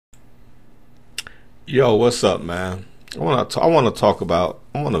Yo, what's up, man? I want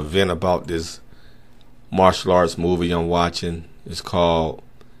to vent about this martial arts movie I'm watching. It's called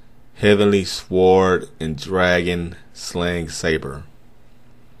Heavenly Sword and Dragon Slaying Sabre.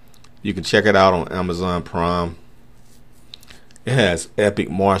 You can check it out on Amazon Prime. It has epic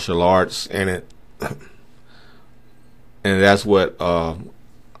martial arts in it, and that's what I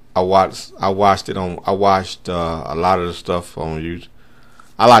watched. I watched a lot of the stuff on YouTube.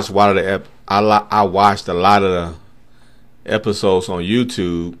 I watched a lot of the episodes on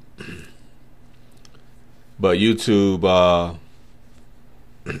YouTube, but YouTube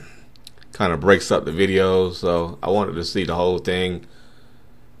kind of breaks up the videos, so I wanted to see the whole thing.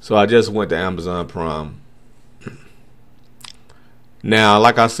 So I just went to Amazon Prime. Now,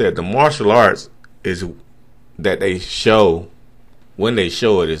 like I said, the martial arts is that they show when they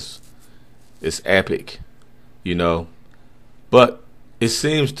show it is epic, you know. But it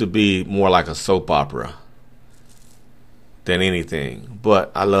seems to be more like a soap opera than anything.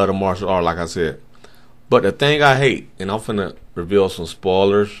 But I love the martial art, like I said. But the thing I hate, and I'm finna reveal some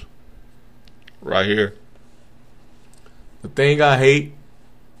spoilers right here. The thing I hate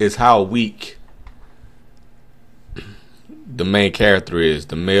is how weak the main character is.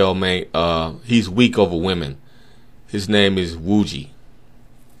 The male main, he's weak over women. His name is Wuji.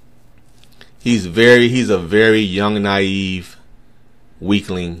 He's a very young, naive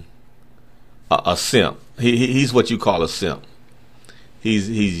weakling, a simp. He's what you call a simp. He's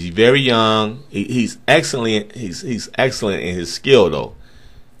very young. He's excellent. He's excellent in his skill though.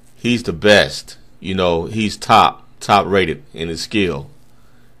 He's the best. You know, he's top rated in his skill,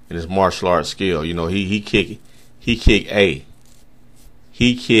 in his martial arts skill. You know, he kick A.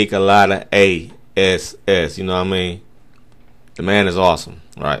 He kick a lot of ASS. You know what I mean? The man is awesome,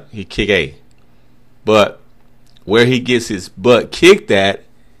 right? He kick A. But where he gets his butt kicked at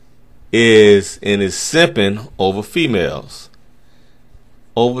is in his simping over females.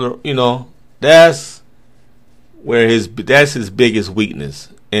 That's that's his biggest weakness.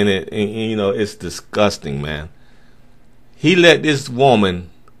 And it's disgusting, man. He let this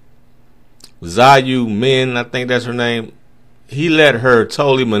woman, Zhao Min, I think that's her name, he let her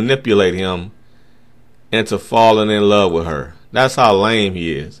totally manipulate him into falling in love with her. That's how lame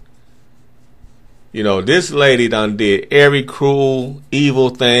he is. You know, this lady done did every cruel, evil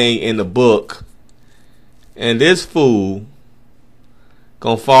thing in the book. And this fool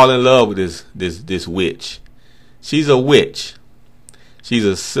gonna fall in love with this witch. She's a witch. She's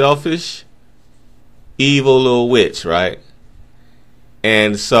a selfish, evil little witch, right?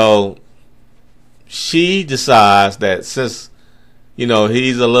 And so she decides that since,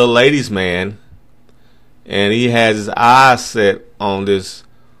 he's a little ladies' man and he has his eyes set on this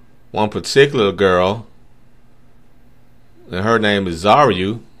one particular girl, and her name is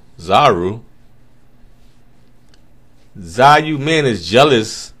Zaru. Zhao Min is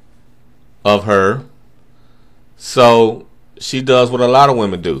jealous of her, so she does what a lot of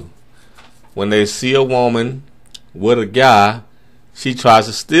women do. When they see a woman with a guy, she tries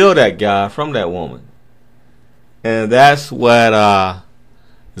to steal that guy from that woman. And that's what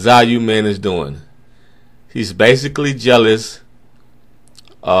Zhao Min is doing. He's basically jealous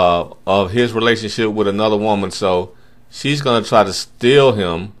of his relationship with another woman, so she's gonna try to steal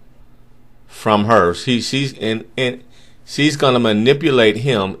him from her. She's gonna manipulate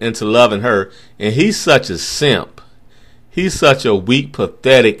him into loving her, and he's such a simp. He's such a weak,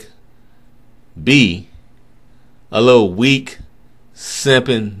 pathetic a little weak,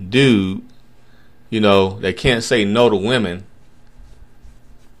 simping dude, that can't say no to women.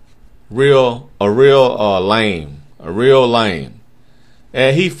 A real lame.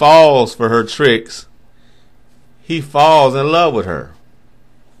 And he falls for her tricks. He falls in love with her.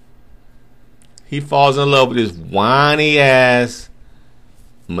 He falls in love with this whiny ass,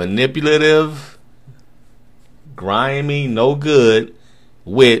 manipulative, grimy, no good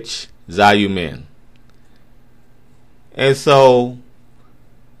witch, Zhao Min. And so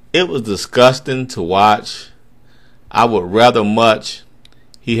it was disgusting to watch. I would rather much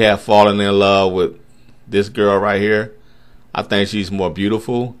he had fallen in love with this girl right here. I think she's more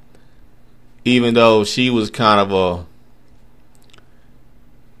beautiful, even though she was kind of a.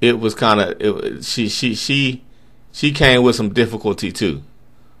 She came with some difficulty too,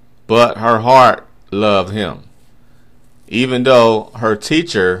 but her heart loved him. Even though her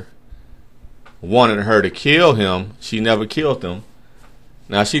teacher wanted her to kill him, she never killed him.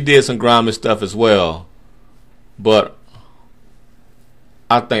 Now she did some grimy stuff as well, but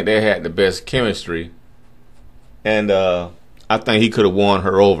I think they had the best chemistry, and I think he could have won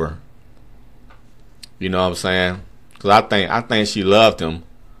her over. You know what I'm saying? Because I think she loved him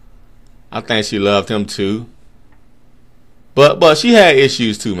I think she loved him too. But she had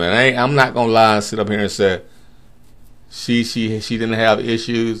issues too, man. I'm not gonna lie and sit up here and say she didn't have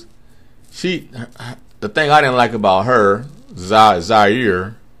issues. The thing I didn't like about her,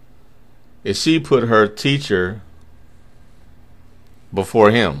 Zaire, is she put her teacher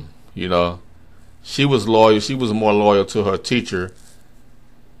before him. You know, she was loyal. She was more loyal to her teacher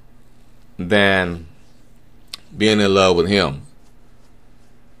than being in love with him.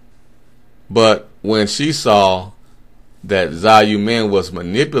 But when she saw that Zhao Man was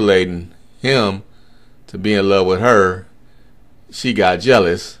manipulating him to be in love with her, she got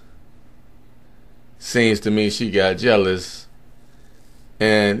jealous. Seems to me she got jealous.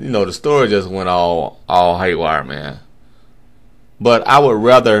 And, you know, the story just went all haywire, man. But I would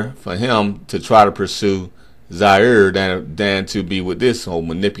rather for him to try to pursue Zaire than to be with this whole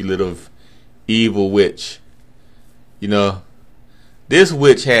manipulative, evil witch. You know, this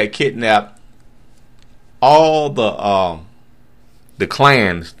witch had kidnapped all the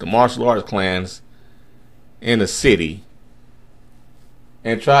clans, the martial arts clans in the city,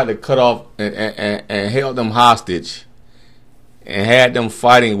 and tried to cut off and held them hostage and had them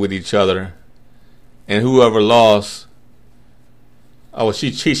fighting with each other, and whoever lost,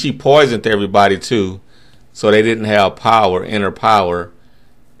 she poisoned everybody too, so they didn't have inner power,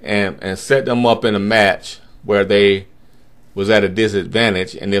 and set them up in a match where they was at a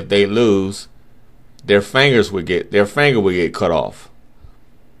disadvantage, and if they lose, their finger would get cut off.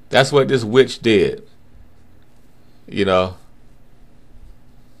 That's what this witch did, you know.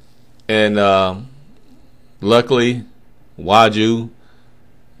 And luckily, Wuji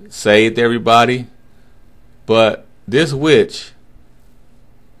saved everybody. But this witch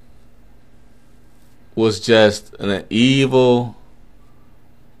was just an evil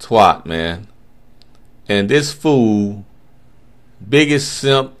twat, man. And this fool, biggest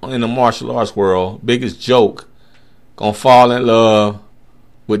simp in the martial arts world, biggest joke, gonna fall in love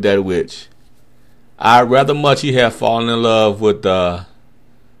with that witch. I'd rather much he have fallen in love with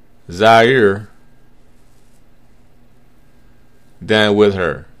Zaire than with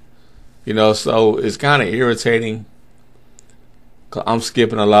her. You know, so it's kind of irritating. I'm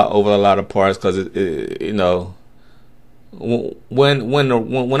skipping over a lot of parts because you know,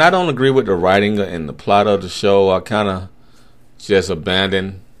 when I don't agree with the writing and the plot of the show, I kind of just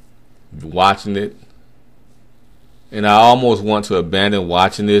abandon watching it, and I almost want to abandon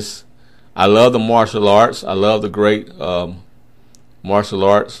watching this. I love the martial arts. I love the great martial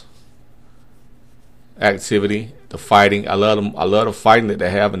arts activity, the fighting. I love them. I love the fighting that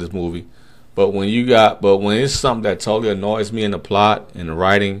they have in this movie. But when it's something that totally annoys me in the plot and the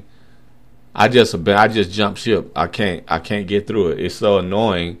writing, I just jump ship. I can't get through it. It's so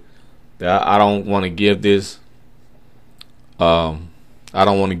annoying that I don't want to give this. I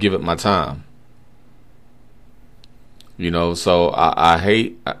don't want to give it my time. You know, so I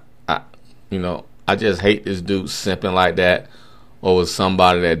hate. I just hate this dude simping like that over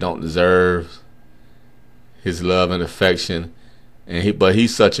somebody that don't deserve his love and affection. But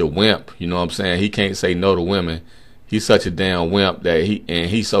he's such a wimp, you know what I'm saying? He can't say no to women. He's such a damn wimp that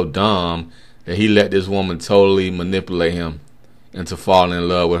he's so dumb that he let this woman totally manipulate him into falling in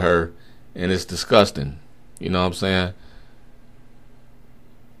love with her, and it's disgusting. You know what I'm saying?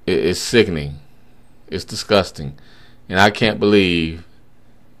 It's sickening. It's disgusting, and I can't believe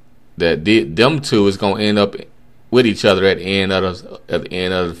that them two is gonna end up with each other at the end of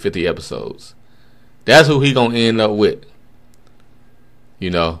the 50 episodes. That's who he gonna end up with. You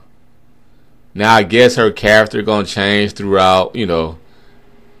know. Now I guess her character gonna change throughout. You know,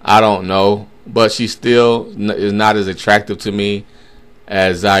 I don't know, but she still is not as attractive to me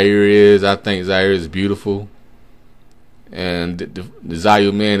as Zaire is. I think Zaire is beautiful, and the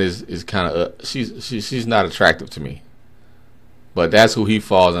Zaire man is kind of she's not attractive to me. But that's who he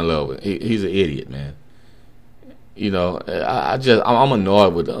falls in love with. He's an idiot, man. You know, I'm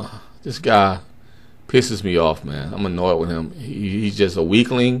annoyed with this guy. Pisses me off, man. I'm annoyed with him. He's just a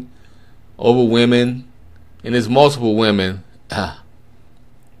weakling over women, and there's multiple women that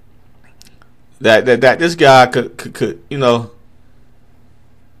this guy could you know,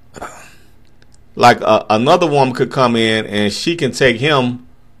 like another woman could come in and she can take him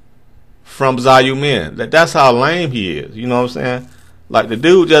from Zayu Men. That's how lame he is. You know what I'm saying? Like the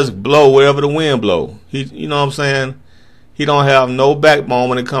dude just blow wherever the wind blow. You know what I'm saying? He don't have no backbone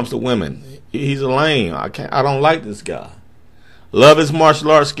when it comes to women. He's a lame. I don't like this guy. Love his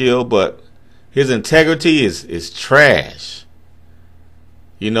martial arts skill, but his integrity is trash.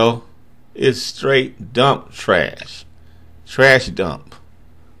 You know, it's straight dump trash. Trash dump.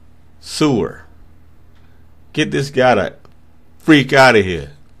 Sewer. Get this guy to freak out of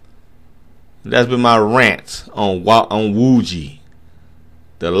here. That's been my rant on Wuji,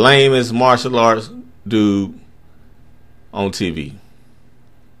 the lamest martial arts dude on TV.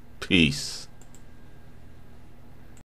 Peace.